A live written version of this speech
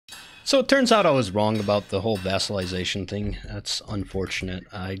So it turns out I was wrong about the whole vassalization thing. That's unfortunate.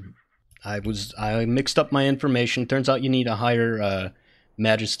 I mixed up my information. Turns out you need a higher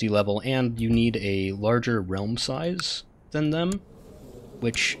majesty level and you need a larger realm size than them,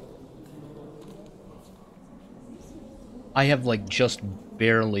 which I have like just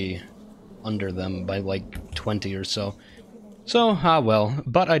barely under them by like 20 or so. So, well,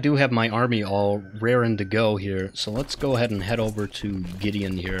 but I do have my army all raring to go here, so let's go ahead and head over to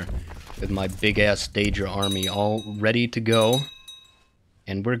Gideon here with my big-ass Daedra army all ready to go.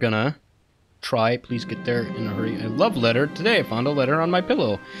 And we're gonna try, please get there in a hurry, a love letter. Today I found a letter on my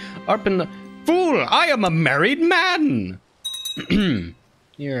pillow. Arpin, fool, I am a married man!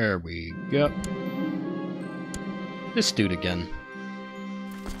 Here we go. This dude again.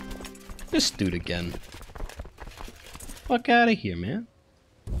 This dude again. Fuck out of here, man.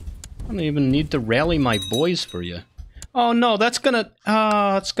 I don't even need to rally my boys for you. Oh no, that's gonna,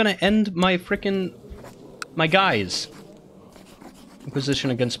 it's gonna end my frickin', my guys.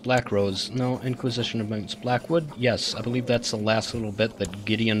 Inquisition against Black Rose. No, Inquisition against Blackwood. Yes, I believe that's the last little bit that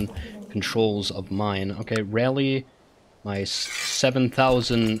Gideon controls of mine. Okay, rally my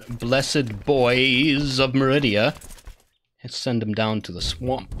 7,000 blessed boys of Meridia. Let's send them down to the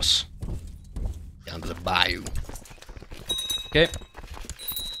swamps. Down to the bayou. Okay.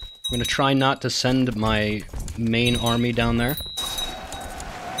 I'm gonna try not to send my main army down there.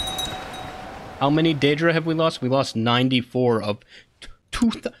 How many Daedra have we lost? We lost 94 of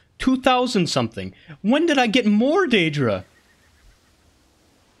 2,000 something. When did I get more Daedra?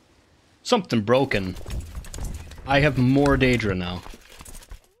 Something broken. I have more Daedra now.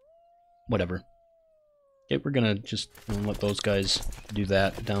 Whatever. Okay, we're gonna just let those guys do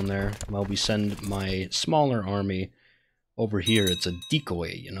that down there while we send my smaller army over here. It's a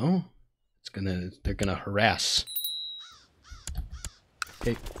decoy, you know? They're gonna harass.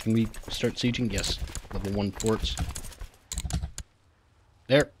 Okay, can we start sieging? Yes. Level 1 forts.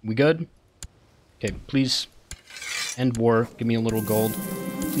 There, we good? Okay, please end war. Give me a little gold.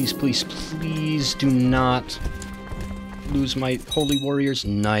 Please, please, please do not lose my holy warriors.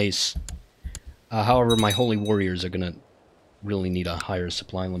 Nice. However, my holy warriors are gonna really need a higher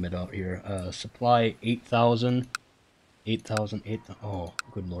supply limit out here. Supply 8,000. 8,000, 8,000. Oh,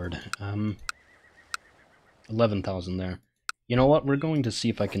 good lord. 11,000 there. You know what? We're going to see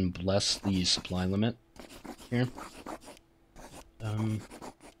if I can bless the supply limit here.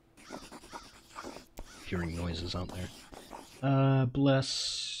 Hearing noises out there.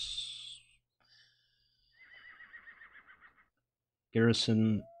 Bless.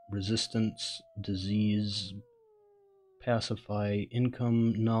 Garrison, resistance, disease, pacify,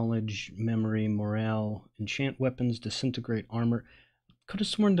 income, knowledge, memory, morale, enchant weapons, disintegrate armor. Could have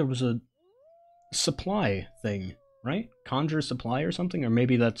sworn there was a supply thing, right? Conjure supply or something? Or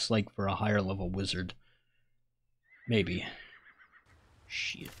maybe that's like for a higher level wizard. Maybe.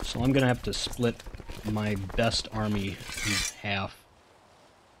 Shit. So I'm gonna have to split my best army in half.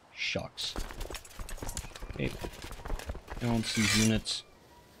 Shucks. Okay. Balance these units.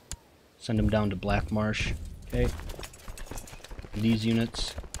 Send them down to Black Marsh. Okay. These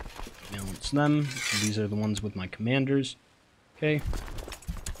units, balance them. These are the ones with my commanders. Okay.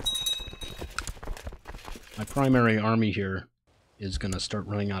 My primary army here is going to start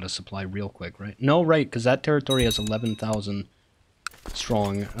running out of supply real quick, right? No, right, because that territory has 11,000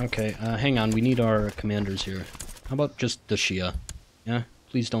 strong. Okay, hang on. We need our commanders here. How about just the Shia? Yeah?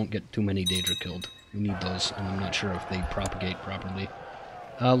 Please don't get too many Daedra killed. We need those, and I'm not sure if they propagate properly.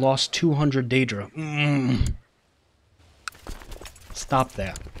 Lost 200 Daedra. Stop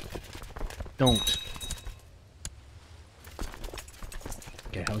that. Don't.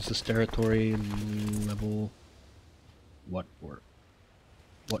 Okay, how's this territory level? What fort?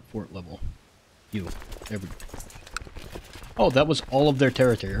 What fort level? You. There we go. Oh, that was all of their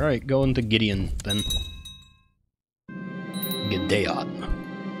territory. Alright, go into Gideon, then. Gideon.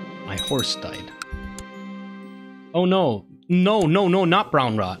 My horse died. Oh no. No, no, no, not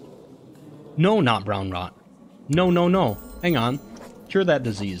brown rot. No, not brown rot. No, no, no. Hang on. Cure that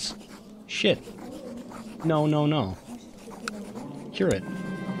disease. Shit. No, no, no. Cure it.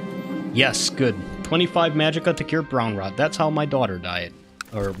 Yes, good. 25 magicka to cure brown rot. That's how my daughter died.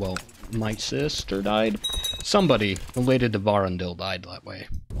 Or, well, my sister died? Somebody related to Varundil died that way.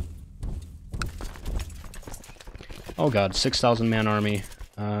 Oh god, 6,000 man army.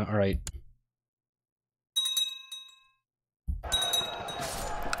 Alright.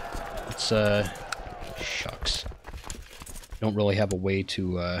 It's, shucks. Don't really have a way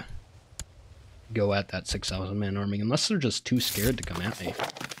to, go at that 6,000 man army, unless they're just too scared to come at me.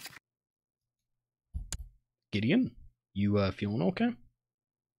 Gideon? You, feeling okay?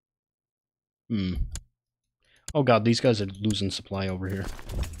 Oh god, these guys are losing supply over here.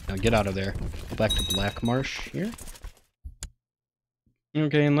 Now get out of there. Go back to Black Marsh here.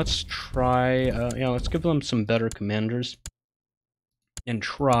 Okay, and let's try, yeah, let's give them some better commanders. And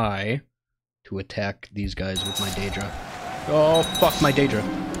try to attack these guys with my Daedra. Oh, fuck, my Daedra.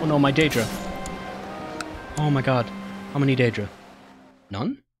 Oh no, my Daedra. Oh my god. How many Daedra?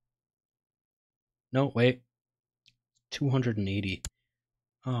 None? No, wait. 280.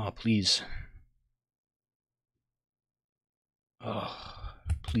 Oh, please. Oh,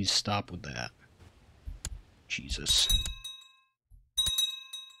 please stop with that. Jesus.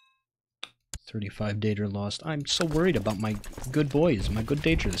 35 Daedra lost. I'm so worried about my good boys, my good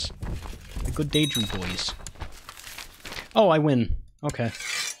Daedras. My good Daedra boys. Oh, I win. Okay.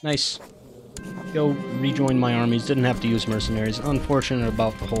 Nice. Go rejoin my armies. Didn't have to use mercenaries. Unfortunate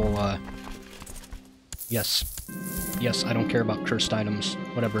about the whole, Yes. Yes, I don't care about cursed items.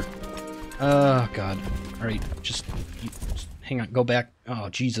 Whatever. Oh, God. Alright, just hang on. Go back. Oh,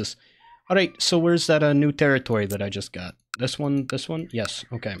 Jesus. Alright, so where's that new territory that I just got? This one? This one? Yes,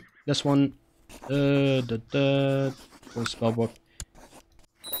 okay. This one. Full spellbook.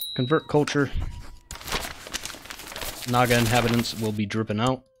 Convert culture. Naga inhabitants will be driven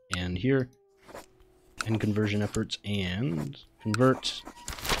out. And here. And conversion efforts. And convert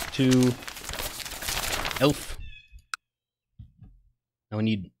to elf. Now we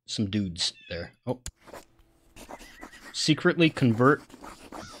need some dudes there. Oh. Secretly convert.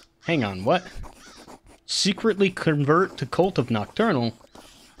 Hang on, what? Secretly convert to Cult of Nocturnal?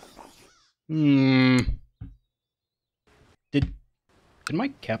 Did my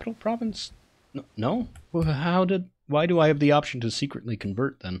capital province? No? Why do I have the option to secretly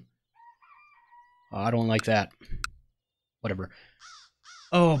convert then? Oh, I don't like that. Whatever.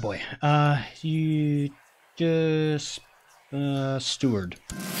 Oh boy. You just steward.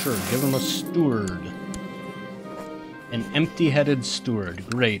 Sure, give him a steward. An empty-headed steward.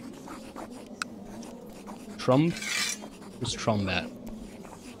 Great. Trumb? Where's Trumb at?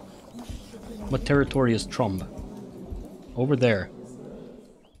 What territory is Trumb? Over there.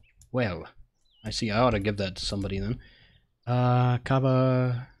 Well, I see. I ought to give that to somebody then.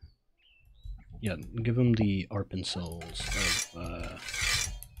 Kava... Yeah, give him the Arpencils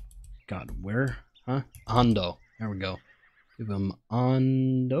of, God, where? Huh? Ando. There we go. Give him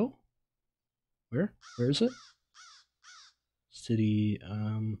Ando? Where? Where is it? City,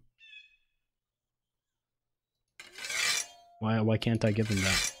 Why can't I give him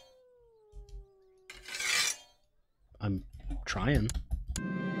that? I'm trying.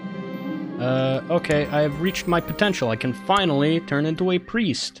 Okay, I've reached my potential. I can finally turn into a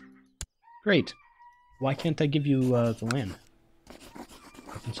priest. Great. Why can't I give you, the land?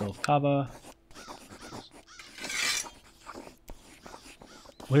 Arkansas Kava.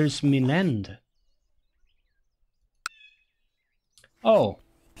 Where's me land? Oh.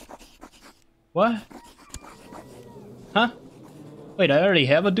 What? Huh? Wait, I already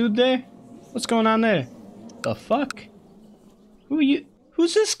have a dude there? What's going on there? The fuck? Who are you?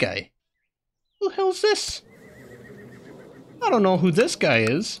 Who's this guy? Who the hell's this? I don't know who this guy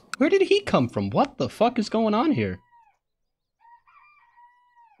is. Where did he come from? What the fuck is going on here?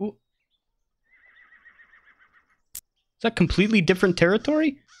 Ooh. Is that completely different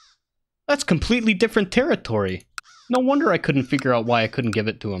territory? That's completely different territory. No wonder I couldn't figure out why I couldn't give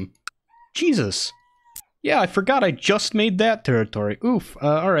it to him. Jesus. Yeah, I forgot I just made that territory. Oof.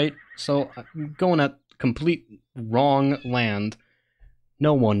 Alright. So, I'm going at complete wrong land.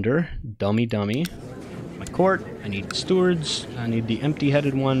 No wonder. Dummy. My court. I need stewards. I need the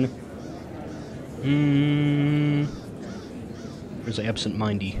empty-headed one. Where's the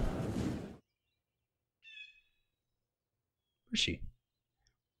absent-mindy? Where's she?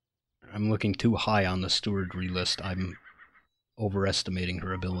 I'm looking too high on the stewardry list. I'm overestimating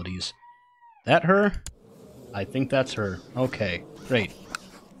her abilities. That her? I think that's her. Okay, great.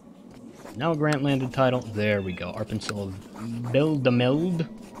 Now grant landed title. There we go. Arpencil of Beldameld.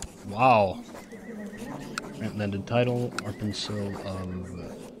 Wow. Grant landed title. Arpencil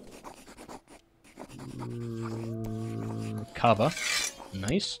of Kava.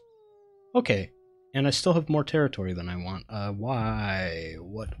 Nice. Okay. And I still have more territory than I want. Why?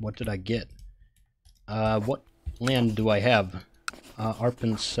 What did I get? What land do I have?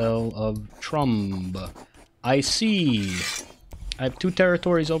 Arpencil of Trumb. I see. I have 2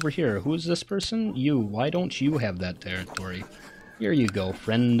 territories over here. Who is this person? You. Why don't you have that territory? Here you go,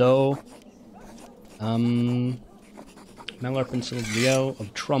 friendo. Mel Arpencil Riel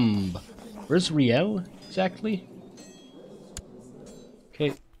of Trumb. Where's Riel, exactly?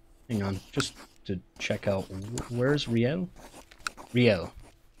 Okay, hang on. Just to check out. Where's Riel? Riel.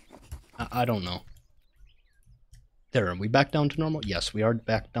 I don't know. There, are we back down to normal? Yes, we are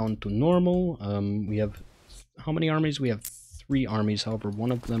back down to normal. We have... How many armies? We have 3 armies, however,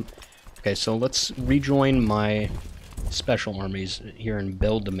 one of them... Okay, so let's rejoin my special armies here in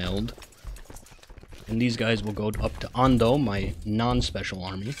Beldemeld. And these guys will go up to Ando, my non-special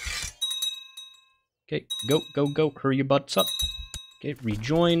army. Okay, go, go, go. Hurry your butts up. Okay,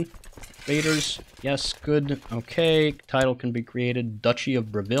 rejoin. Raiders. Yes, good. Okay, title can be created. Duchy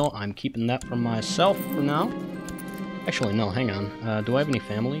of Breville. I'm keeping that for myself for now. Actually, no, hang on. Do I have any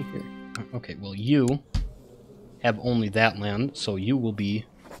family here? Okay, well, you have only that land, so you will be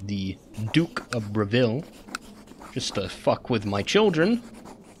the Duke of Breville. Just to fuck with my children,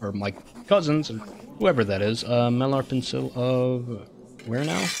 or my cousins, or whoever that is. Melarpincil of... where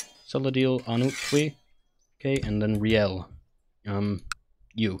now? Saladil Anutwi. Okay, and then Riel.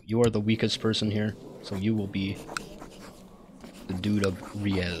 You are the weakest person here, so you will be the dude of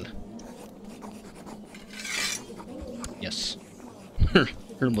Riel. Yes. Her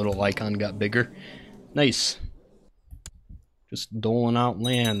little icon got bigger. Nice. Just doling out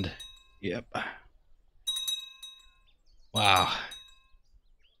land. Yep. Wow.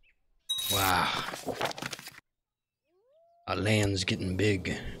 Wow. Our land's getting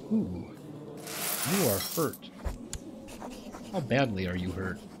big. Ooh. You are hurt. How badly are you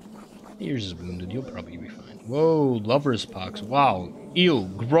hurt? Yours is wounded. You'll probably be fine. Whoa, lover's pox. Wow. Ew,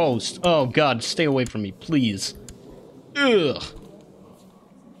 gross. Oh god, stay away from me, please. Ugh.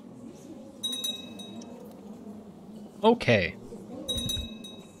 Okay.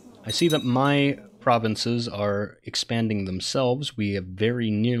 I see that my provinces are expanding themselves. We have very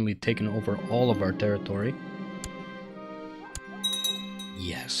nearly taken over all of our territory.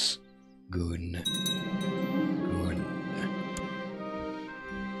 Yes. Good. Good.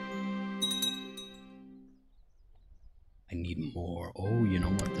 I need more. Oh, you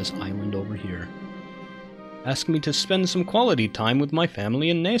know what? This island over here. Ask me to spend some quality time with my family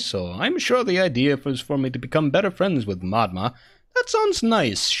in Neso. I'm sure the idea was for me to become better friends with Madma. That sounds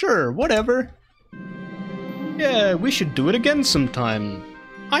nice. Sure, whatever. Yeah, we should do it again sometime.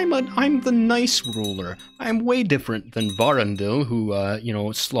 I'm the nice ruler. I'm way different than Varandil, who, you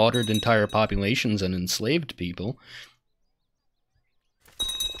know, slaughtered entire populations and enslaved people.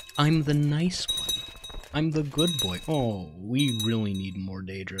 I'm the nice one. I'm the good boy. Oh, we really need more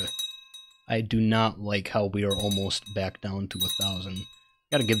Daedra. I do not like how we are almost back down to 1,000.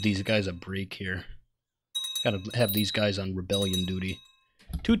 Gotta give these guys a break here. Gotta have these guys on rebellion duty.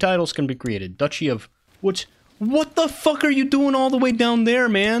 2 titles can be created. Duchy of... What the fuck are you doing all the way down there,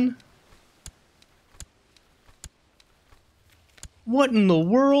 man? What in the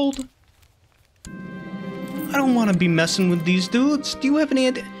world? I don't want to be messing with these dudes. Do you have any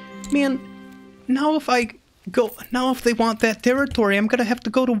idea? Man, now if they want that territory, I'm gonna have to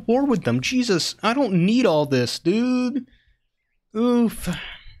go to war with them. Jesus, I don't need all this, dude. Oof.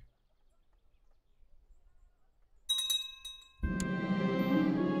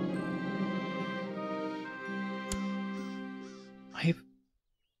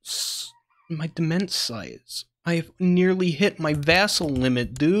 My dement size. I've nearly hit my vassal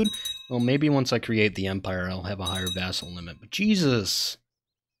limit, dude. Well, maybe once I create the empire, I'll have a higher vassal limit. But Jesus.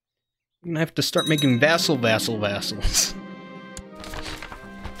 I'm gonna have to start making vassals.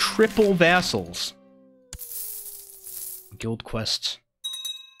 Triple vassals. Guild quests.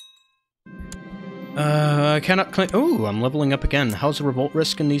 I cannot claim... Ooh, I'm leveling up again. How's the revolt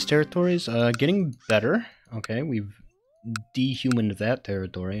risk in these territories? Getting better. Okay, we've dehumaned that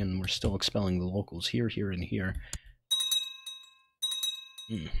territory, and we're still expelling the locals here, here, and here.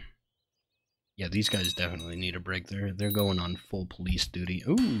 Yeah, these guys definitely need a break. They're going on full police duty.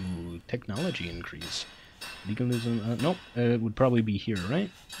 Ooh, technology increase. Legalism, nope, it would probably be here, right?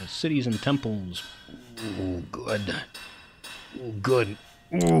 Cities and temples. Ooh, good. Ooh, good.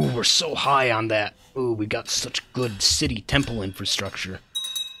 Ooh, we're so high on that. Ooh, we got such good city temple infrastructure.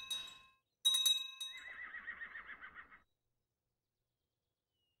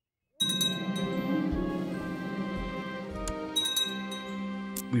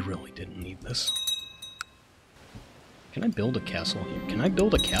 We really didn't need this. Can I build a castle here? Can I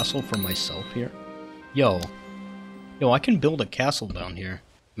build a castle for myself here? Yo, I can build a castle down here.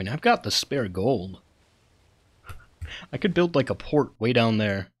 I mean, I've got the spare gold. I could build like a port way down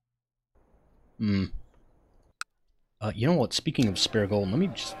there. You know what? Speaking of spare gold, let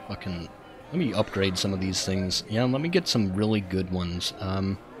me upgrade some of these things. Yeah, let me get some really good ones.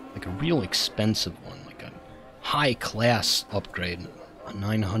 Like a real expensive one, like a high-class upgrade. A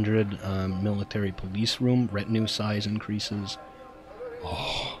 900 military police room, retinue size increases.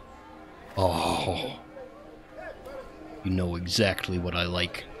 Oh. You know exactly what I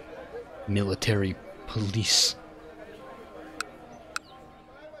like. Military police.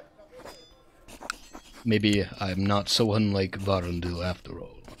 Maybe I'm not so unlike Varundil after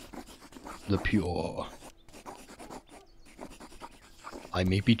all. The pure. I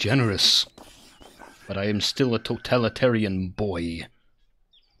may be generous, but I am still a totalitarian boy.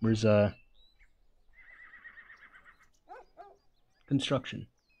 Where's, construction,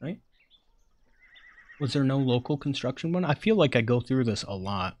 right? Was there no local construction one? I feel like I go through this a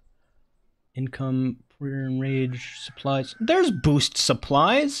lot. Income, career and rage, supplies. There's boost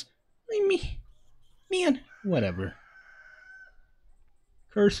supplies! Man, whatever.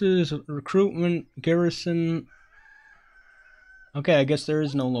 Curses, recruitment, garrison. Okay, I guess there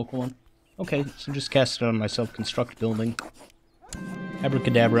is no local one. Okay, so just cast it on myself. Construct building.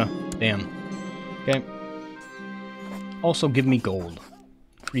 Abracadabra. Bam. Okay. Also give me gold.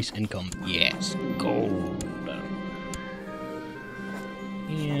 Increase income. Yes, gold.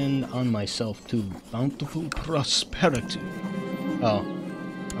 And on myself too. Bountiful prosperity. Oh.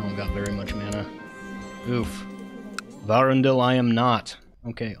 I don't got very much mana. Oof. Varundil I am not.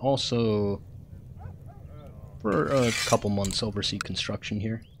 Okay, also for a couple months oversee construction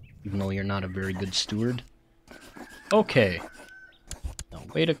here, even though you're not a very good steward. Okay. Now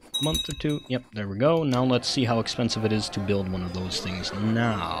wait a month or two. Yep, there we go. Now let's see how expensive it is to build one of those things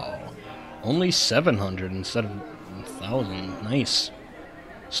now. Only 700 instead of 1,000. Nice.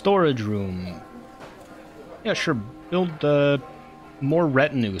 Storage room. Yeah, sure. Build more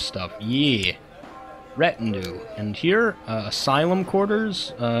retinue stuff. Yeah. Retinue. And here, asylum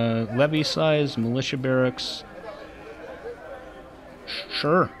quarters, levy size, militia barracks.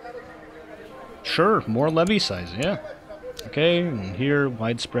 Sure. Sure, more levy size, yeah. Okay, and here,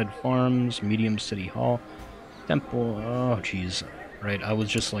 widespread farms, medium city hall, temple, oh jeez. Right, I was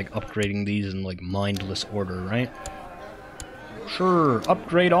just like upgrading these in like mindless order, right? Sure,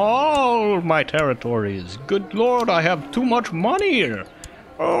 upgrade all my territories. Good lord, I have too much money here.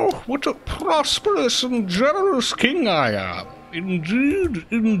 Oh, what a prosperous and generous king I am. Indeed,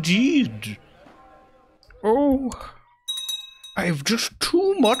 indeed. Oh, I've just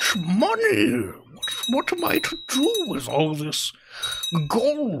too much money. What am I to do with all this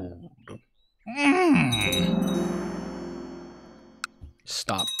gold?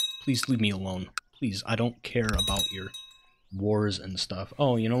 Stop. Please leave me alone. Please, I don't care about your wars and stuff.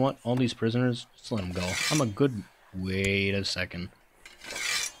 Oh, you know what? All these prisoners, just let them go. I'm a good... Wait a second.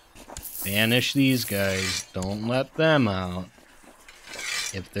 Banish these guys. Don't let them out.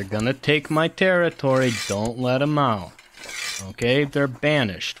 If they're gonna take my territory, don't let them out. Okay? They're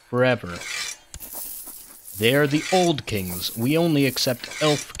banished forever. They're the old kings. We only accept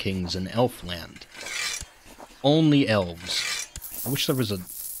elf kings in Elfland. Only elves. I wish there was a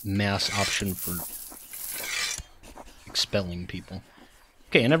mass option for expelling people.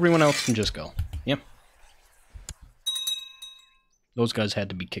 Okay, and everyone else can just go. Yep. Those guys had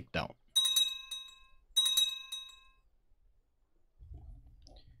to be kicked out.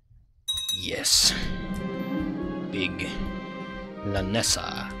 Yes. Big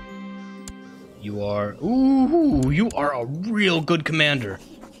Lanessa. You are... Ooh, you are a real good commander.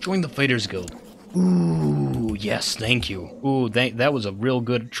 Join the Fighters Guild. Ooh, yes, thank you. Ooh, that was a real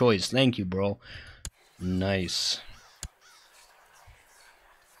good choice. Thank you, bro. Nice.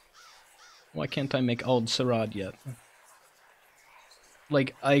 Why can't I make Ald Sarad yet?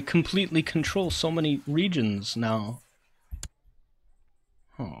 Like, I completely control so many regions now.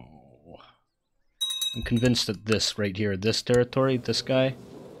 Oh. I'm convinced that this right here, this territory, this guy,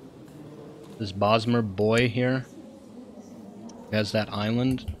 this Bosmer boy here, has that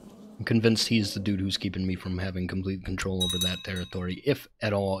island. I'm convinced he's the dude who's keeping me from having complete control over that territory, if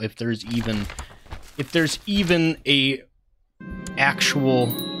at all. If there's even a actual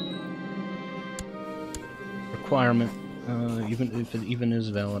requirement, even if it even is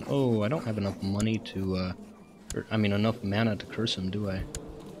valid. Oh, I don't have enough money to, enough mana to curse him, do I?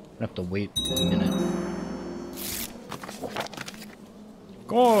 I have to wait a minute.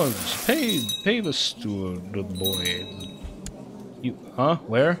 Gods, pay the steward, the boy. You, huh?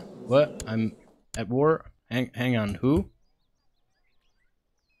 Where? What? I'm at war? Hang on, who?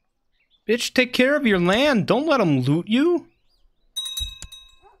 Bitch, take care of your land. Don't let them loot you.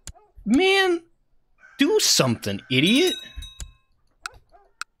 Man, do something, idiot.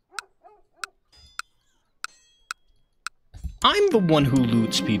 I'm the one who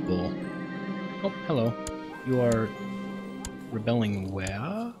loots people. Oh, hello. You are rebelling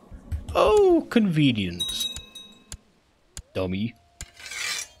where? Oh, convenience. Dummy.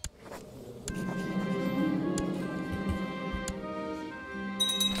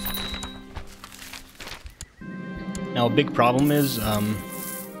 Now, a big problem is,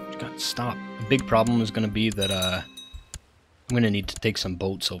 God, stop. The big problem is going to be that, I'm going to need to take some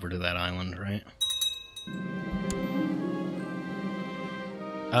boats over to that island, right?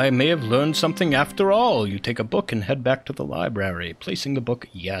 I may have learned something after all. You take a book and head back to the library. Placing the book,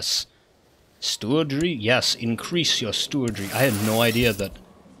 yes. Stewardry, yes. Increase your stewardry. I had no idea that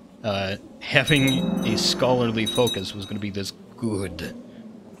having a scholarly focus was going to be this good.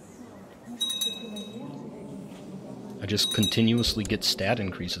 I just continuously get stat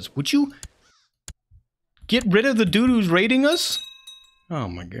increases. Would you get rid of the dude who's raiding us? Oh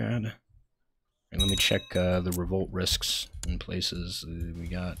my god. Let me check the revolt risks in places. We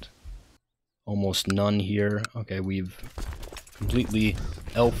got almost none here. Okay, we've completely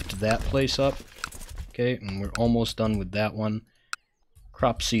elfed that place up. Okay, and we're almost done with that one.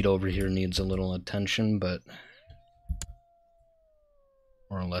 Crop seed over here needs a little attention, but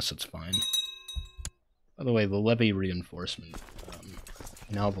more or less it's fine. By the way, the levy reinforcement.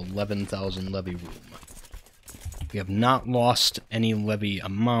 Now have 11,000 levy room. We have not lost any levy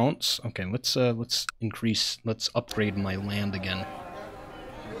amounts. Okay, let's increase, let's upgrade my land again.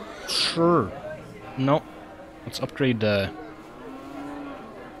 Sure. No. Let's upgrade the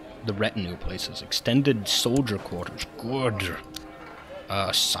retinue places. Extended soldier quarters. Good.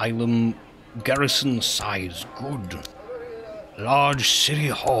 Asylum garrison size. Good. Large city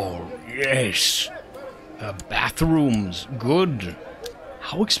hall. Yes. Bathrooms. Good.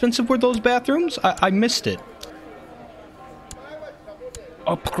 How expensive were those bathrooms? I missed it.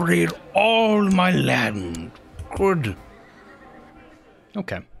 Upgrade all my land. Good.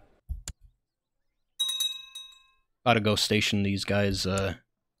 Okay. Gotta go station these guys, over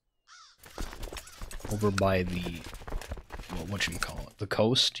by the, well, whatchamacallit, the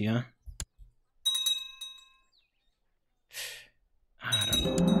coast, yeah? I don't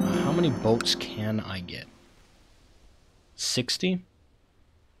know. How many boats can I get? 60?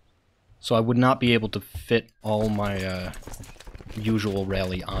 So I would not be able to fit all my, usual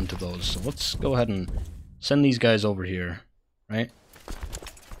rally onto those. So let's go ahead and send these guys over here, right?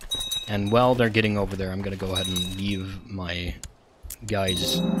 And while they're getting over there, I'm gonna go ahead and leave my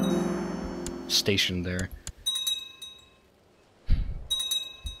guys stationed there.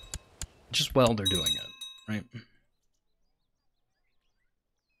 Just while they're doing it, right?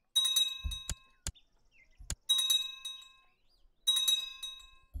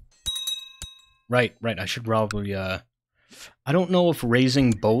 Right, I should probably, I don't know if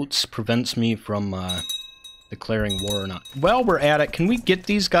raising boats prevents me from, declaring war or not. Well, we're at it. Can we get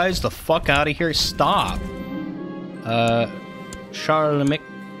these guys the fuck out of here? Stop. Charlemagne?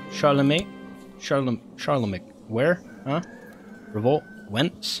 Where? Huh? Revolt?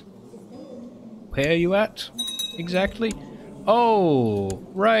 Whence? Where are you at? Exactly? Oh,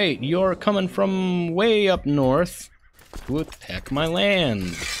 right. You're coming from way up north to attack my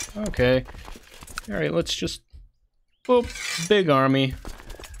land. Okay. Alright, let's just... Whoop. Big army.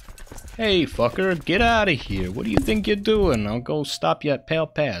 Hey, fucker, get out of here. What do you think you're doing? I'll go stop you at Pale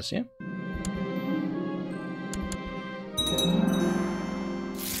Pass, yeah?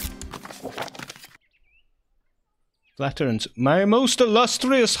 Flatterance. My most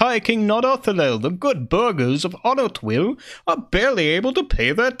illustrious High King Nodothalel, the good burghers of Onotwil are barely able to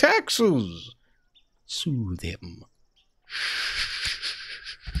pay their taxes. Soothe him.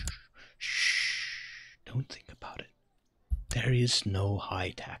 Don't think about it. There is no high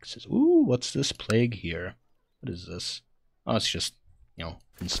taxes. Ooh, what's this plague here? What is this? Oh, it's just, you know,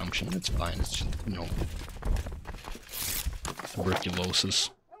 consumption. It's fine. It's just, you know, tuberculosis.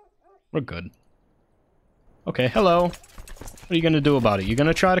 We're good. Okay, hello. What are you gonna do about it? You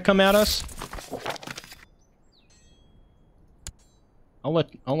gonna try to come at us? I'll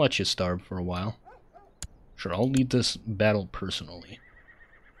let you starve for a while. Sure, I'll lead this battle personally.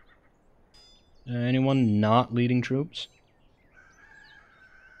 Anyone not leading troops?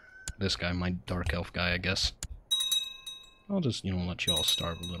 This guy, my dark elf guy, I guess. I'll just, you know, let you all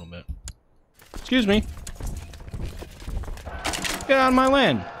starve a little bit. Excuse me. Get out of my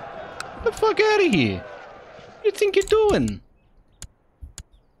land. Get the fuck out of here. What do you think you're doing?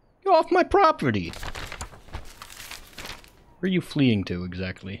 Get off my property. Where are you fleeing to,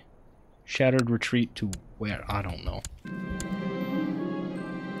 exactly? Shattered retreat to where? I don't know.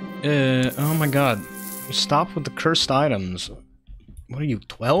 Oh my god. Stop with the cursed items. What are you,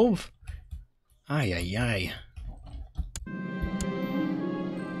 12? Ay, ay, ay.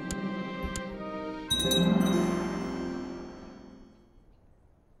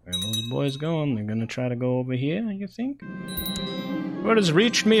 Where are those boys going? They're gonna try to go over here, you think? Word has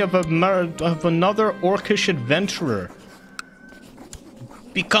reached me of another orcish adventurer.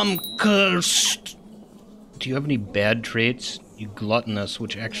 Become cursed. Do you have any bad traits? You gluttonous,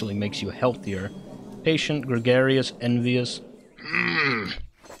 which actually makes you healthier. Patient, gregarious, envious.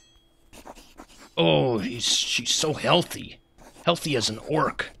 Oh, she's so healthy. Healthy as an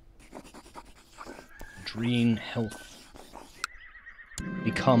orc. Drain health.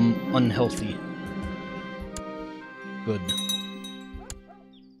 Become unhealthy. Good.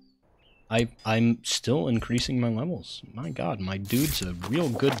 I'm still increasing my levels. My god, my dude's a real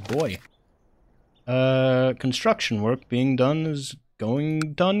good boy. Construction work being done is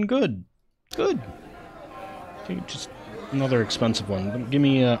done good. Good. Okay, just another expensive one. Give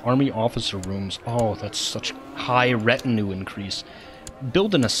me army officer rooms. Oh, that's such high retinue increase.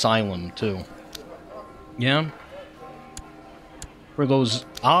 Build an asylum too. Yeah. For those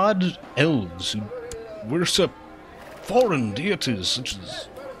odd elves who worship foreign deities such as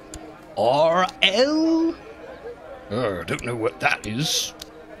RL? I don't know what that is.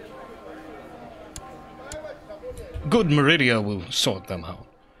 Good Meridia will sort them out.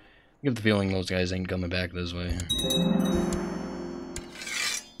 I get the feeling those guys ain't coming back this way.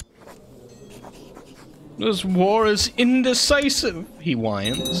 This war is indecisive, he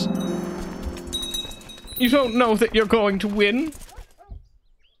whines. You don't know that you're going to win?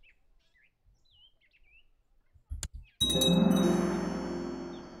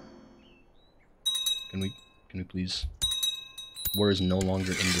 Can we please? War is no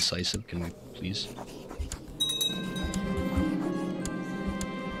longer indecisive, can we please?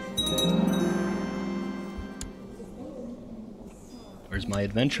 Where's my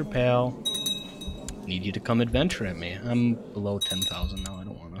adventure pal? Need you to come adventure at me. I'm below 10,000 now, I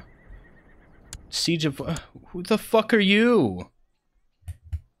don't wanna. Siege of... who the fuck are you?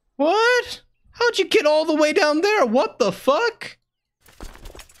 What? How'd you get all the way down there? What the fuck?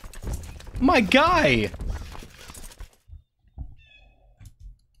 My guy!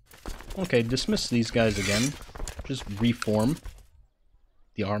 Okay, dismiss these guys again. Just reform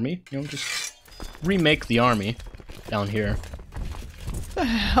the army. You know, just remake the army down here. The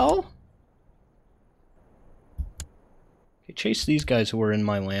hell? Okay, chase these guys who are in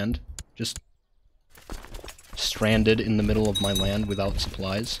my land. Just stranded in the middle of my land without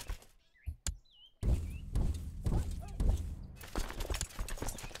supplies.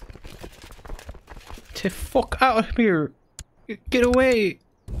 To fuck out of here! Get away!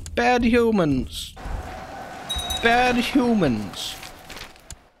 Bad humans! Bad humans!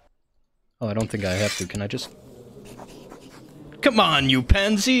 Oh, I don't think I have to. Can I just... Come on, you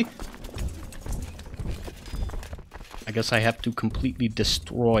pansy! I guess I have to completely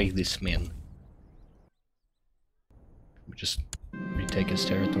destroy this man. Just retake his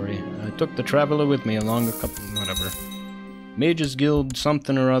territory. I took the traveler with me along a couple... whatever. Mages Guild,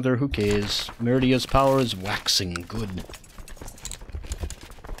 something or other, who cares? Meridia's power is waxing good.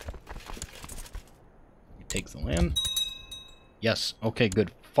 You take the land? Yes, okay,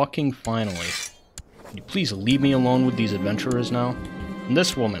 good. Fucking finally. Can you please leave me alone with these adventurers now? And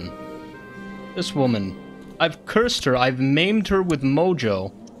this woman. This woman. I've cursed her, I've maimed her with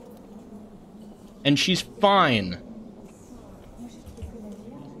mojo. And she's fine.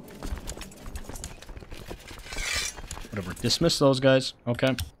 Whatever, dismiss those guys,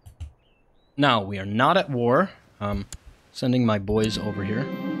 okay. Now, we are not at war. Sending my boys over here.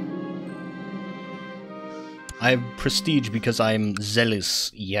 I have prestige because I'm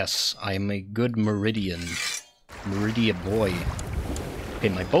zealous. Yes, I'm a good Meridian. Meridia boy. Okay,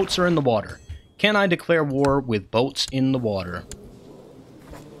 my boats are in the water. Can I declare war with boats in the water?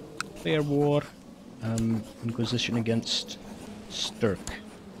 Declare war. Inquisition against Sturk.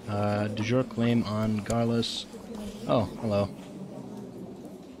 De jure claim on Garlus. Oh, hello.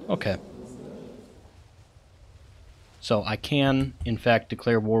 Okay. So I can, in fact,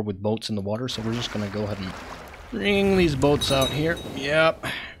 declare war with boats in the water, so we're just gonna go ahead and bring these boats out here. Yep.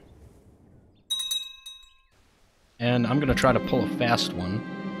 And I'm gonna try to pull a fast one.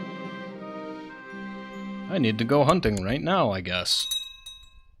 I need to go hunting right now, I guess.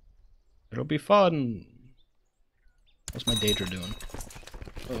 It'll be fun. How's my Daedra doing?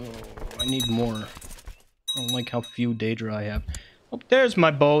 Oh, I need more. I don't like how few Daedra I have. Oh, there's my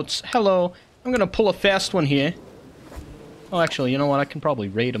boats. Hello. I'm gonna pull a fast one here. Oh, actually, you know what? I can probably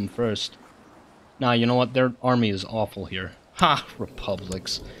raid them first. Nah, you know what? Their army is awful here. Ha!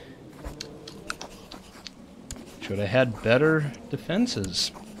 Republics. Should have had better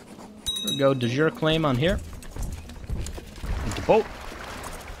defenses. Here we go. De jure claim on here. Into boat.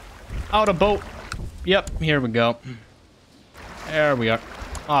 Out of boat. Yep, here we go. There we are.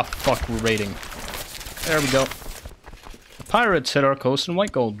 Ah, fuck, we're raiding. There we go. The pirates hit our coast in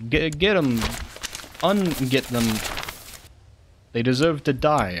white gold. Get them. Unget them. They deserve to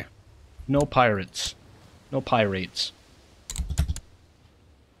die. No pirates. No pirates.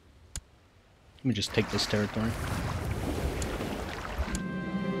 Let me just take this territory.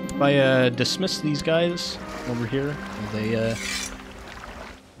 If I dismiss these guys over here, they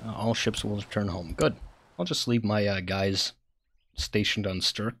all ships will return home. Good. I'll just leave my guys stationed on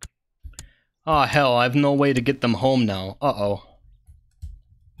Stirk. Ah, hell, I have no way to get them home now. Uh-oh.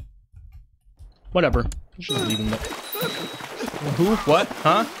 Whatever. Just leave them there. Who? What?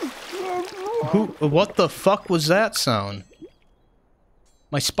 Huh? Who? What the fuck was that sound?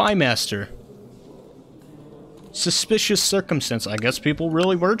 My spy master. Suspicious circumstance. I guess people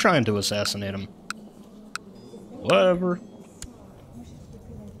really were trying to assassinate him. Whatever.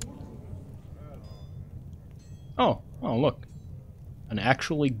 Oh, look. An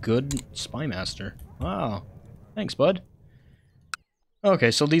actually good spy master. Wow. Thanks, bud.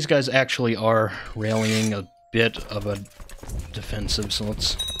 Okay, so these guys actually are rallying a bit of a defensive, so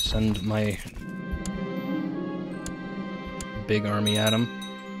let's send my big army at them.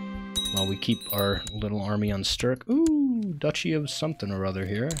 While we keep our little army on Stirk. Ooh, Duchy of something or other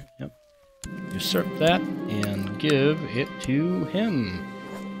here. Yep. Usurp that and give it to him.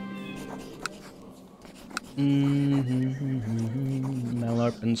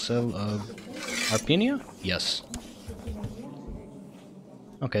 Malarpincel of Arpenia? Yes.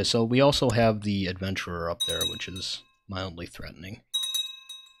 Okay, so we also have the adventurer up there, which is mildly threatening.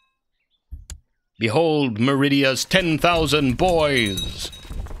 Behold Meridia's 10,000 boys!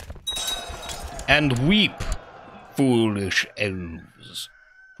 And weep, foolish elves.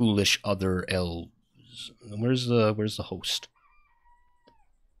 Foolish other elves. Where's the host?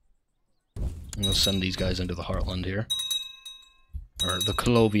 I'm gonna send these guys into the Heartland here. Or the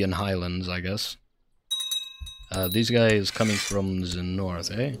Colovian Highlands, I guess. These guys coming from the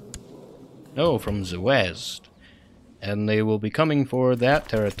north, eh? No, from the west. And they will be coming for that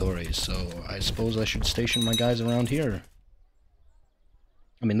territory, so I suppose I should station my guys around here.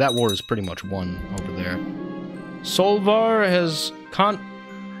 I mean, that war is pretty much won over there. Solvar has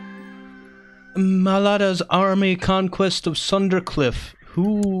Malada's army conquest of Sundercliff.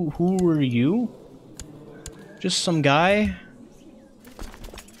 Who are you? Just some guy?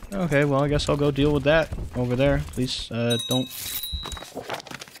 Okay, well, I guess I'll go deal with that over there. Please, don't...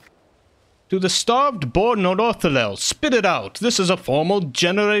 To the starved born Norothalel, spit it out! This is a formal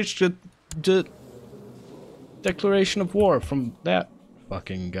declaration of war from that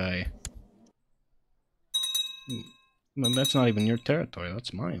fucking guy. Well, that's not even your territory,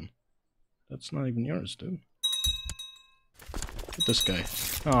 that's mine. That's not even yours, dude. Look at this guy.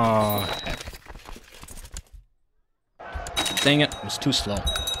 Aw, heck. Dang it, it was too slow.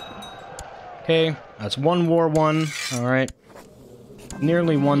 Okay, that's one war won. Alright.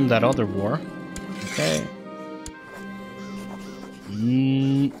 Nearly won that other war. Okay.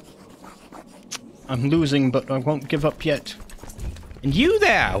 I'm losing, but I won't give up yet. And you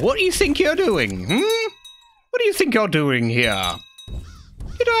there, what do you think you're doing, What do you think you're doing here?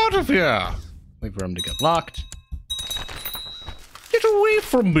 Get out of here! Wait for him to get locked. Get away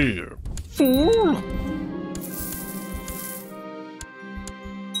from me, fool!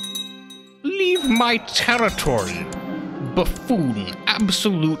 Leave my territory, buffoon,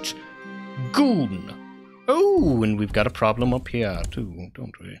 absolute goon. Oh, and we've got a problem up here, too,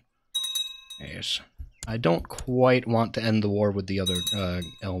 don't we? Yes. I don't quite want to end the war with the other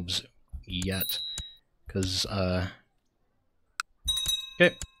elves yet, because, okay.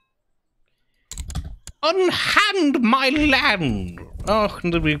 Unhand my land! Oh,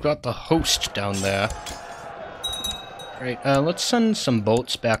 and then we've got the host down there. Right, let's send some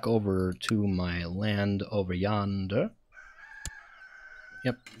boats back over to my land over yonder.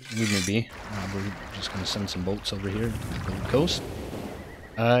 Yep, leave me be. We're just gonna send some boats over here to the coast.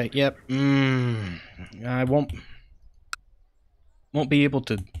 Yep, I won't be able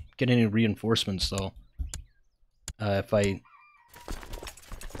to get any reinforcements, though. If I...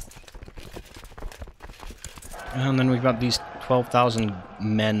 And then we've got these 12,000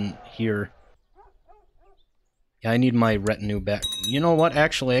 men here. Yeah, I need my retinue back. You know what?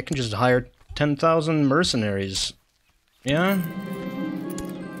 Actually, I can just hire 10,000 mercenaries. Yeah?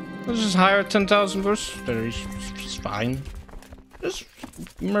 Let's just hire 10,000 mercenaries. It's fine. Just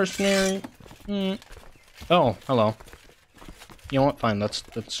mercenary. Oh, hello. You know what? Fine. That's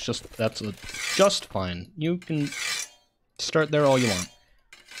just fine. You can start there all you want.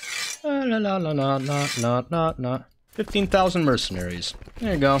 La la la la la la la la. 15,000 mercenaries.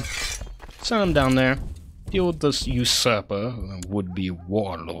 There you go. Send them down there. Deal with this usurper, would-be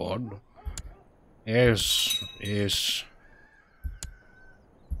warlord. Yes, yes.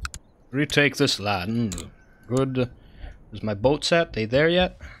 Retake this land. Good. Is my boat set? They there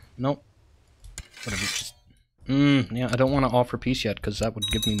yet? Nope. Whatever, just Yeah, I don't want to offer peace yet, because that would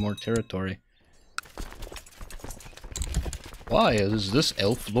give me more territory. Why is this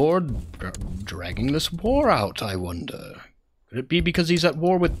elf lord dragging this war out, I wonder? Could it be because he's at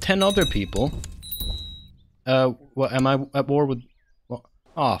war with 10 other people? What, am I at war with... Well,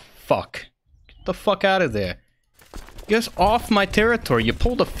 oh, fuck. Get the fuck out of there. Get off my territory, you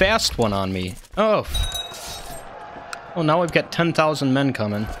pulled a fast one on me. Oh. Oh, now we've got 10,000 men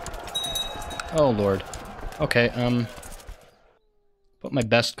coming. Oh, Lord. Okay, put my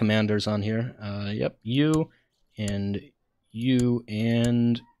best commanders on here. Yep, you and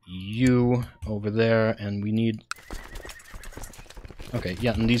you over there, and we need... Okay,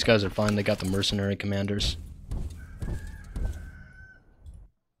 yeah, and these guys are fine. They got the mercenary commanders.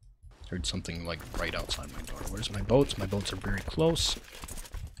 Heard something, like, right outside my door. Where's my boats? My boats are very close.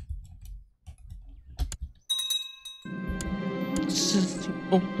 This is the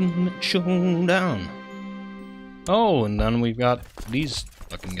ultimate showdown. Oh, and then we've got these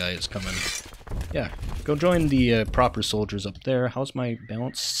fucking guys coming. Yeah, go join the proper soldiers up there. How's my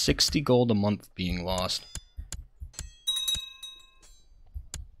balance? 60 gold a month being lost.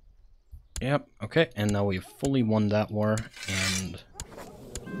 Yep, okay, and now we've fully won that war, and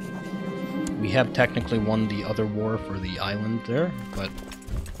we have technically won the other war for the island there, but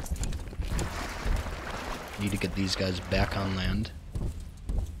need to get these guys back on land.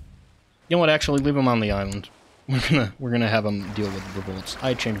 You know what, actually, leave them on the island. We're gonna have them deal with revolts.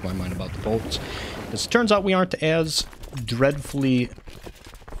 I changed my mind about the bolts, because it turns out we aren't as dreadfully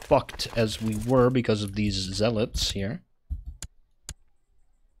fucked as we were because of these zealots here.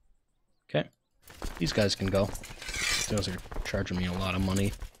 Okay, these guys can go. Those are charging me a lot of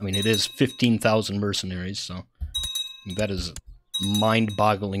money. I mean, it is 15,000 mercenaries, so that is a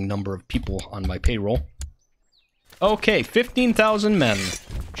mind-boggling number of people on my payroll. Okay, 15,000 men.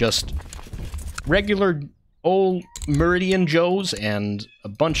 Just regular old Meridian Joes and a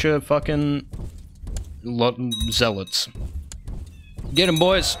bunch of fucking zealots. Get them,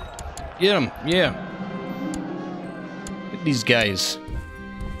 boys. Get them, yeah. Look at these guys.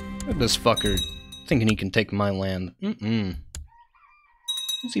 Look at this fucker thinking he can take my land. Who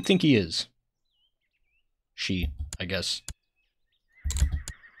does he think he is? She, I guess.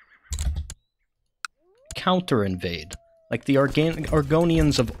 Counter-invade. Like the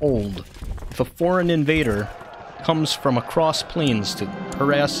Argonians of old. If a foreign invader comes from across plains to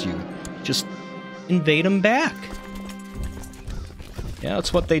harass you, just invade them back. Yeah,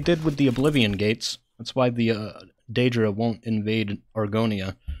 that's what they did with the Oblivion Gates. That's why the Daedra won't invade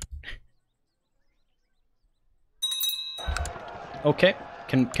Argonia. Okay,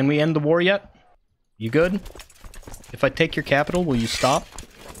 can we end the war yet? You good? If I take your capital, will you stop?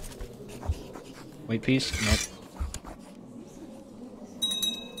 Wait, peace?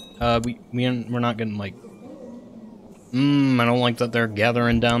 Nope. We're not getting, like... I don't like that they're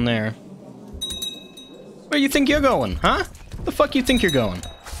gathering down there. Where you think you're going, huh? The fuck you think you're going?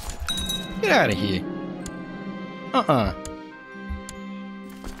 Get out of here.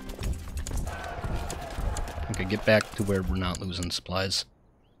 Okay, get back to where we're not losing supplies.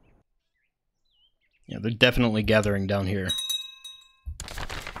 Yeah, they're definitely gathering down here.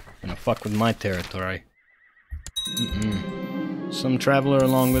 Gonna fuck with my territory. Some traveler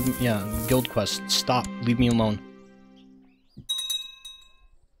along with me. Yeah, guild quest. Stop. Leave me alone.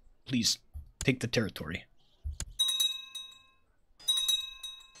 Please, take the territory.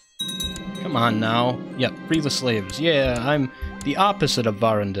 Come on now. Yeah, free the slaves. Yeah, I'm the opposite of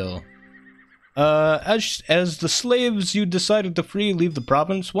Varendil. As the slaves you decided to free leave the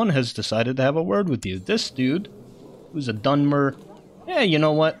province, one has decided to have a word with you. This dude, who's a Dunmer. Yeah, you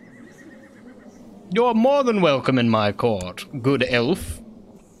know what? You're more than welcome in my court, good elf.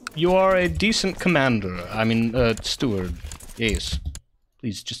 You are a decent commander. I mean, steward. Yes.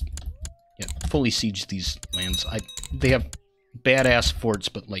 Please, just... yeah, fully siege these lands. They have badass forts,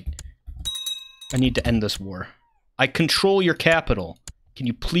 but, like... I need to end this war. I control your capital. Can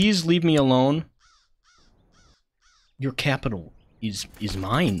you please leave me alone? Your capital is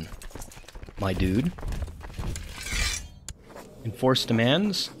mine, my dude. Enforce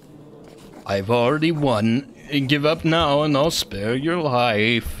demands? I've already won. Give up now and I'll spare your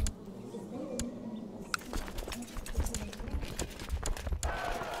life.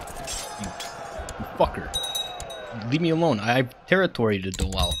 You fucker. Leave me alone. I have territory to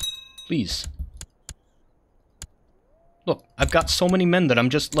dole out. Please. Look, I've got so many men that I'm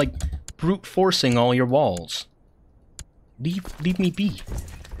just, like, brute forcing all your walls. Leave me be.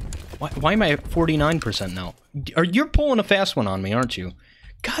 Why am I at 49% now? You're pulling a fast one on me, aren't you?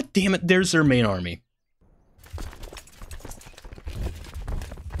 God damn it, there's their main army.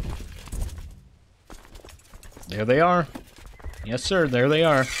 There they are. Yes, sir, there they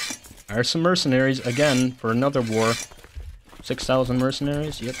are. There's some mercenaries, again, for another war. 6,000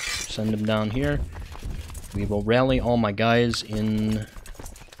 mercenaries, yep. Send them down here. We will rally all my guys in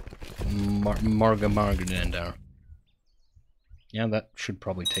Margadandar. Yeah, that should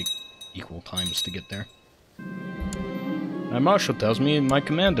probably take equal times to get there. My marshal tells me my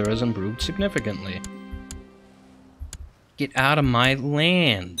commander has improved significantly. Get out of my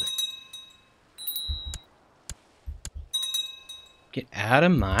land. Get out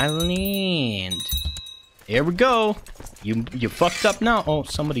of my land. There we go. You fucked up now. Oh,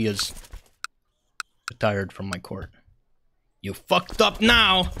 somebody is retired from my court. You fucked up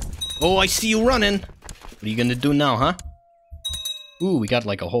now. Oh, I see you running. What are you gonna do now, huh? Ooh, we got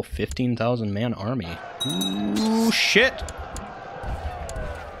like a whole 15,000 man army. Ooh, shit.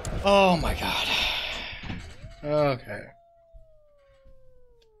 Oh my god. Okay.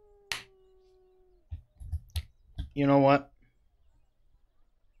 You know what?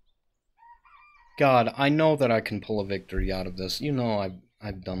 God, I know that I can pull a victory out of this. You know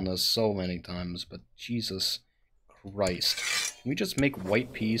I've done this so many times, but Jesus Christ. Can we just make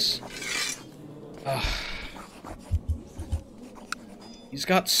white peace? Ugh. He's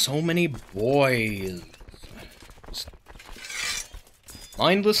got so many boys. Just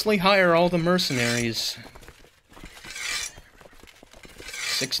mindlessly hire all the mercenaries.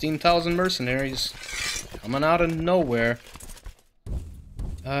 16,000 mercenaries coming out of nowhere.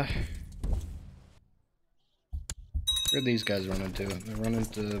 Where'd these guys run into? They run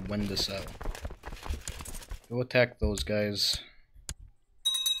into Wendisau. Go attack those guys.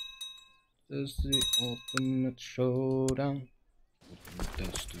 This is the ultimate showdown.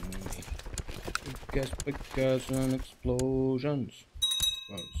 Destiny. Big gas and explosions.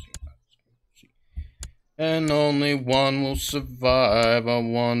 And only one will survive. I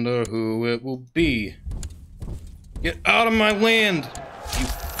wonder who it will be. Get out of my land, you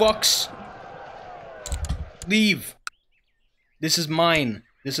fucks! Leave! This is mine.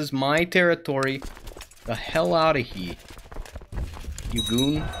 This is my territory. The hell out of here. You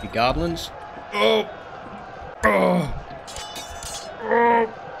goon, you goblins. Oh! Oh!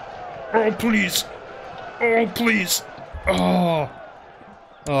 Oh! Oh, please! Oh, please! Oh!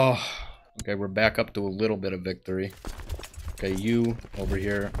 Oh. Okay, we're back up to a little bit of victory. Okay, you over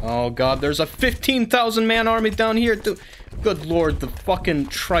here. Oh god, there's a 15,000 man army down here. Good lord, the fucking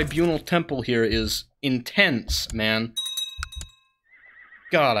tribunal temple here is intense, man.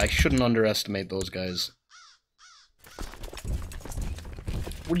 God, I shouldn't underestimate those guys.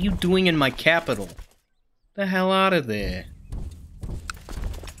 What are you doing in my capital? The hell out of there.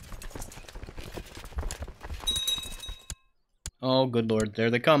 Oh, good lord, there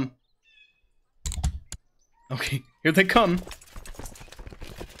they come. Okay, here they come.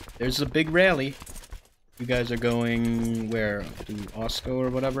 There's a big rally. You guys are going where? To Osco or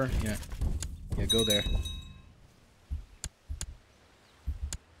whatever? Yeah. Yeah, go there.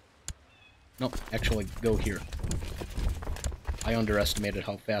 No, actually, go here. I underestimated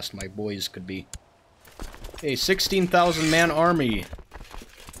how fast my boys could be. Okay, 16,000 man army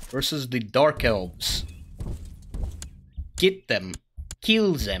versus the Dark Elves. Get them.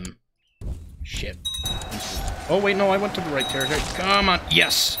 Kill them. Shit. Oh, wait, no, I went to the right territory. Come on.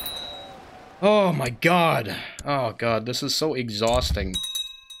 Yes! Oh, my God. Oh, God, this is so exhausting.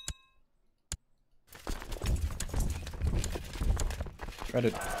 Try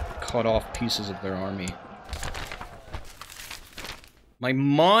to cut off pieces of their army. My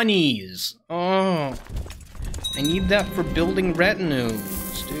monies! Oh, I need that for building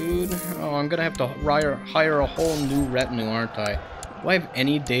retinues, dude. Oh, I'm gonna have to hire a whole new retinue, aren't I? Do I have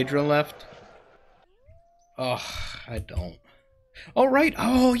any Daedra left? Oh, I don't. Oh, right.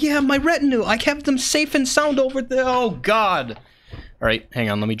 Oh, yeah, my retinue. I have them safe and sound over there. Oh, God. All right,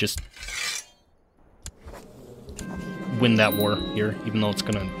 hang on. Let me just win that war here, even though it's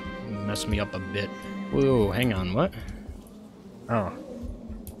gonna mess me up a bit. Whoa, hang on. What? Oh.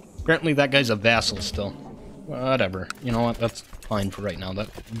 Apparently that guy's a vassal still. Whatever. You know what? That's fine for right now. That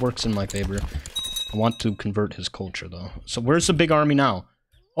works in my favor. I want to convert his culture, though. So where's the big army now?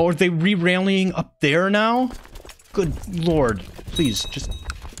 Oh, are they re-rallying up there now? Good lord. Please, just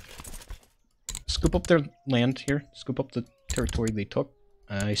scoop up their land here. Scoop up the territory they took.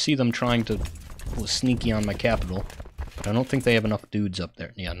 I see them trying to pull a sneaky on my capital. But I don't think they have enough dudes up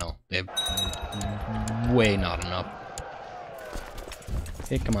there. Yeah, no. They have way not enough.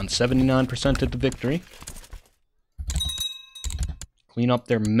 Okay, come on. 79% at the victory. Clean up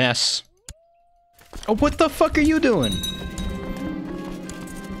their mess. Oh, what the fuck are you doing?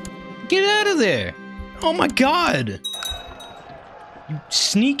 Get out of there! Oh my god! You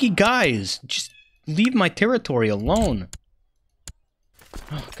sneaky guys! Just leave my territory alone.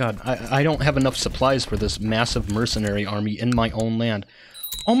 Oh god, I don't have enough supplies for this massive mercenary army in my own land.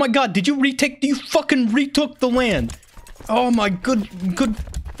 Oh my god, did you retake? You fucking retook the land! Oh my good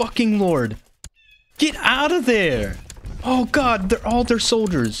fucking lord. Get out of there! Oh god, all their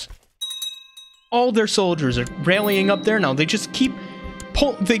soldiers. All their soldiers are rallying up there now. They just keep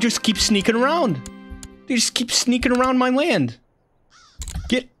sneaking around. They just keep sneaking around my land.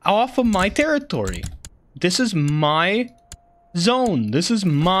 Get off of my territory. This is my zone. This is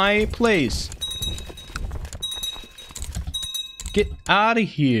my place. Get out of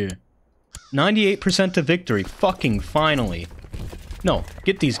here. 98% to victory. Fucking finally. No,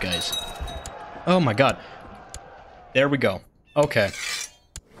 get these guys. Oh my god. There we go. Okay.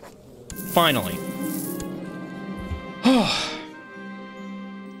 Finally. Oh.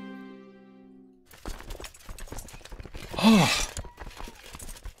 Oh.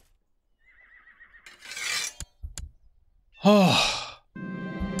 Oh.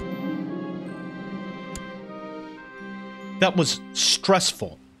 That was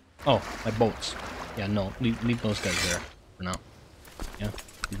stressful. Oh, my boats. Yeah, no, leave those guys there for now. Yeah,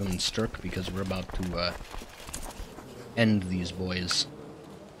 leave them in Stirk because we're about to end these boys.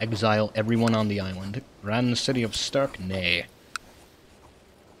 Exile everyone on the island. Ran the city of Stirk? Nay.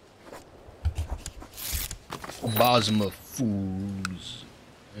 Bosma fools.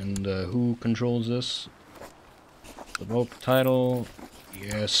 And who controls this? The boat title?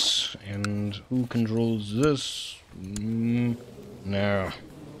 Yes. And who controls this? No.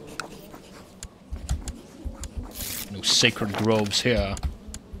 No sacred groves here.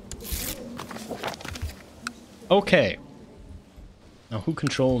 Okay. Now who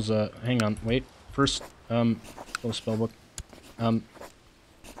controls, hang on, wait. First, go spellbook.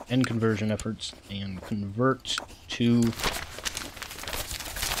 End conversion efforts and convert to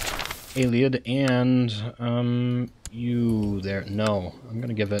Aliad and, you there. No, I'm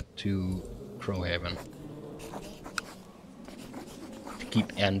gonna give it to Crowhaven. To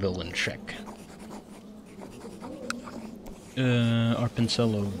keep Anvil in check.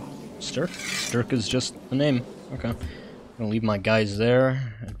 Arpincello Stirk? Stirk is just the name. Okay. I'm gonna leave my guys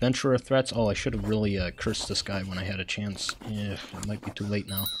there. Adventurer threats. Oh, I should have really cursed this guy when I had a chance. Yeah, it might be too late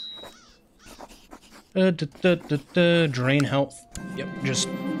now. Drain health. Yep, just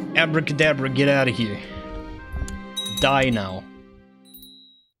abracadabra, get out of here. Die now.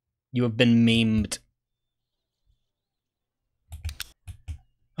 You have been maimed.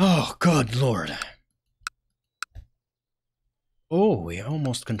 Oh, good lord. Oh, we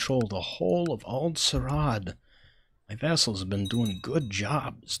almost control the whole of Ald Sarad. My vassals have been doing good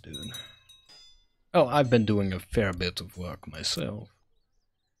jobs, dude. Oh, I've been doing a fair bit of work myself.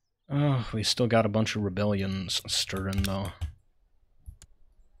 Oh, we still got a bunch of rebellions stirring, though.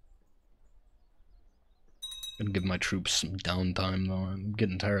 Gonna give my troops some downtime, though. I'm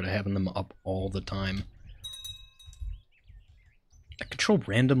getting tired of having them up all the time. I control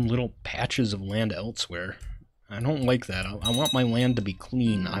random little patches of land elsewhere. I don't like that. I want my land to be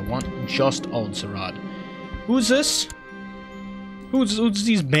clean. I want just Ald Sarad. Who's this? Who's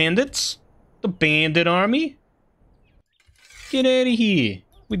these bandits? The bandit army? Get out of here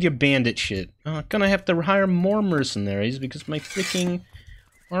with your bandit shit. Gonna have to hire more mercenaries because my freaking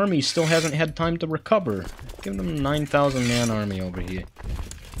army still hasn't had time to recover. Give them a 9,000 man army over here.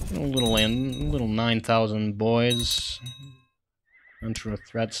 Little 9,000 boys. Unsure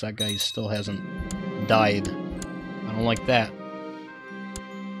threats. That guy still hasn't died. I don't like that.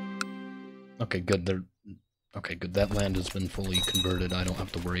 Okay, good. Okay, good. That land has been fully converted. I don't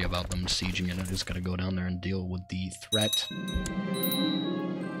have to worry about them sieging it. I just gotta go down there and deal with the threat.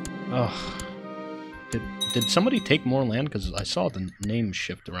 Ugh. Did somebody take more land? Because I saw the names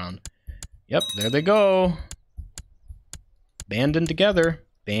shift around. Yep, there they go. Banding together.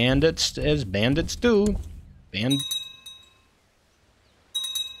 Bandits as bandits do. Bandit.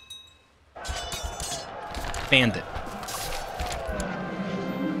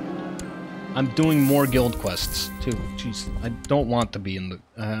 I'm doing more guild quests, too. Jeez, I don't want to be in the...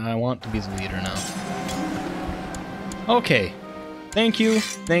 I want to be the leader now. Okay. Thank you,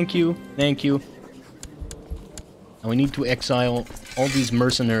 thank you, thank you. Now we need to exile all these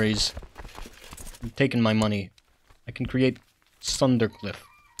mercenaries. You've taken my money. I can create Sundercliff.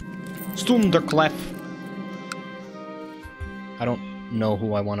 Stunderclef! I don't know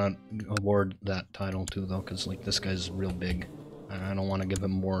who I want to award that title to, though, because, like, this guy's real big. I don't want to give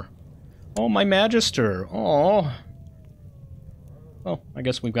him more... Oh, my Magister! Oh. Well, I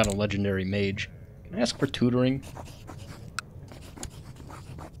guess we've got a legendary mage. Can I ask for tutoring?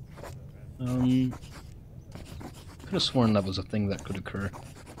 Could have sworn that was a thing that could occur.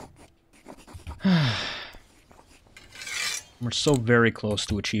 We're so very close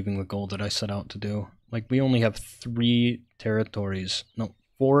to achieving the goal that I set out to do. Like, we only have 3 territories. No,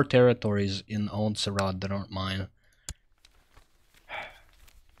 4 territories in Old Sarad that aren't mine.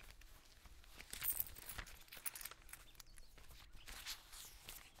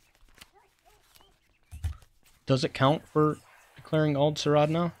 Does it count for declaring Old Sarad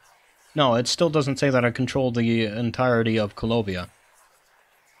now? No, it still doesn't say that I control the entirety of Colombia.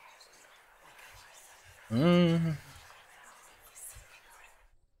 I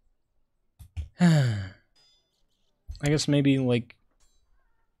guess maybe, like,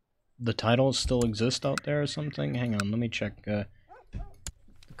 the titles still exist out there or something? Hang on, let me check. The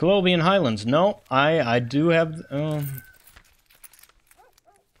Colombian Highlands. No, I do have...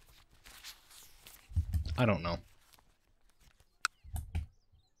 I don't know.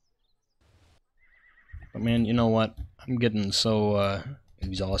 But man, you know what? I'm getting so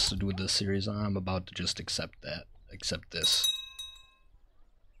exhausted with this series. I'm about to just accept that. Accept this.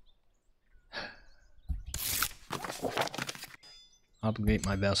 Obligate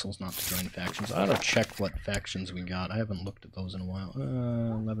my vassals not to join factions. I ought to check what factions we got. I haven't looked at those in a while.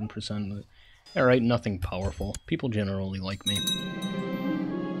 11%. Alright, nothing powerful. People generally like me.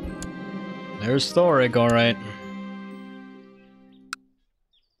 There's Thorig, alright.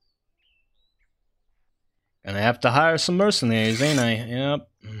 Gonna have to hire some mercenaries, ain't I? Yep.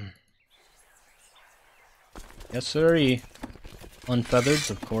 Yes, sirree. Unfeathered,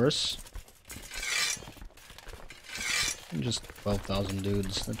 of course. Just 12,000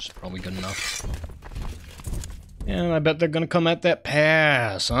 dudes. That's probably good enough. And I bet they're gonna come at that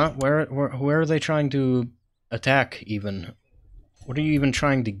pass, huh? Where are they trying to attack, even? What are you even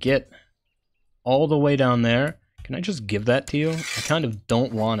trying to get? All the way down there? Can I just give that to you? I kind of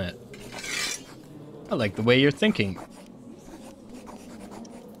don't want it. I like the way you're thinking.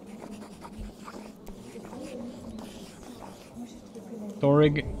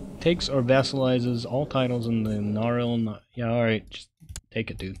 Thorig takes or vassalizes all titles in the Naril... Yeah, alright, just take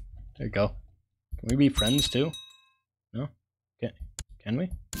it, dude. There you go. Can we be friends, too? No? Okay. Can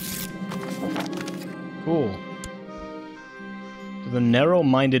we? Cool. To the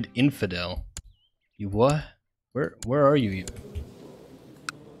narrow-minded infidel. You what? Where are you?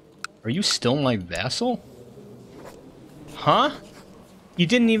 Are you still my vassal? Huh? You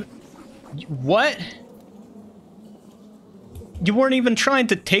didn't even... What? You weren't even trying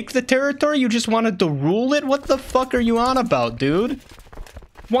to take the territory? You just wanted to rule it? What the fuck are you on about, dude?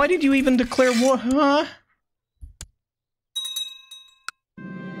 Why did you even declare war? Huh?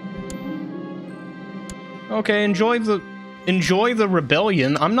 Okay, enjoy the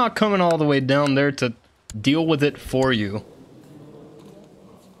rebellion. I'm not coming all the way down there to deal with it for you.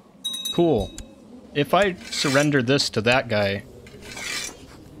 Cool. If I surrender this to that guy,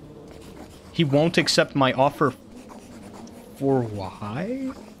 he won't accept my offer. For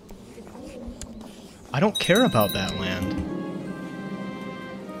why? I don't care about that land.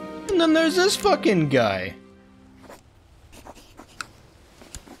 And then there's this fucking guy.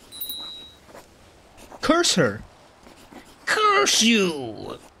 Curse her. Curse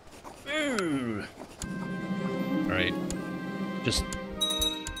you! Alright. Just...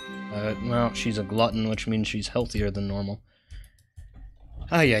 well, she's a glutton, which means she's healthier than normal.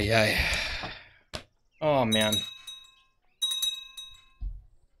 Ay, ay, ay. Oh, man.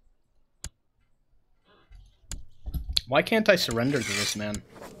 Why can't I surrender to this man?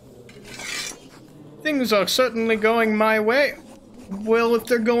 Things are certainly going my way. Well, if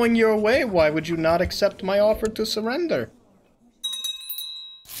they're going your way, why would you not accept my offer to surrender?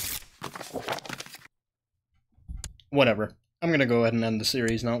 Whatever. I'm gonna go ahead and end the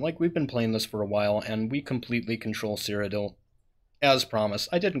series now. Like, we've been playing this for a while, and we completely control Cyrodiil. As promised.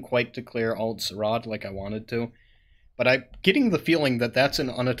 I didn't quite declare Ald Sarad like I wanted to, but I'm getting the feeling that that's an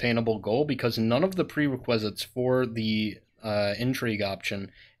unattainable goal because none of the prerequisites for the intrigue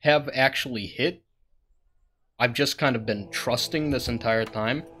option have actually hit. I've just kind of been trusting this entire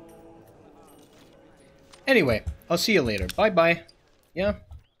time. Anyway, I'll see you later. Bye-bye. Yeah.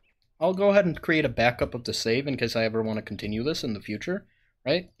 I'll go ahead and create a backup of the save in case I ever want to continue this in the future.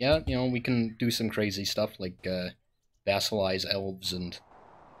 Right? Yeah, you know, we can do some crazy stuff like vassalize elves and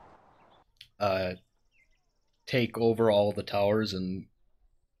take over all the towers and,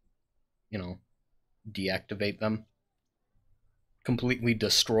 you know, deactivate them. Completely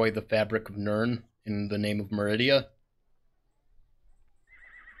destroy the fabric of Nirn in the name of Meridia.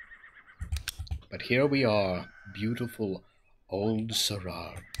 But here we are, beautiful Old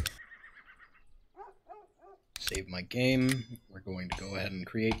Sarad. Save my game. We're going to go ahead and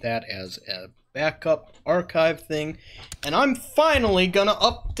create that as a backup archive thing. And I'm finally gonna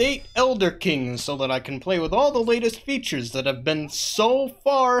update Elder King so that I can play with all the latest features that have been so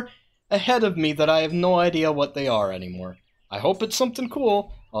far ahead of me that I have no idea what they are anymore. I hope it's something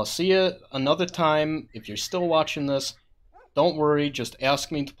cool. I'll see you another time. If you're still watching this, don't worry, just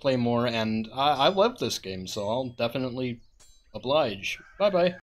ask me to play more, and I love this game, so I'll definitely oblige. Bye-bye.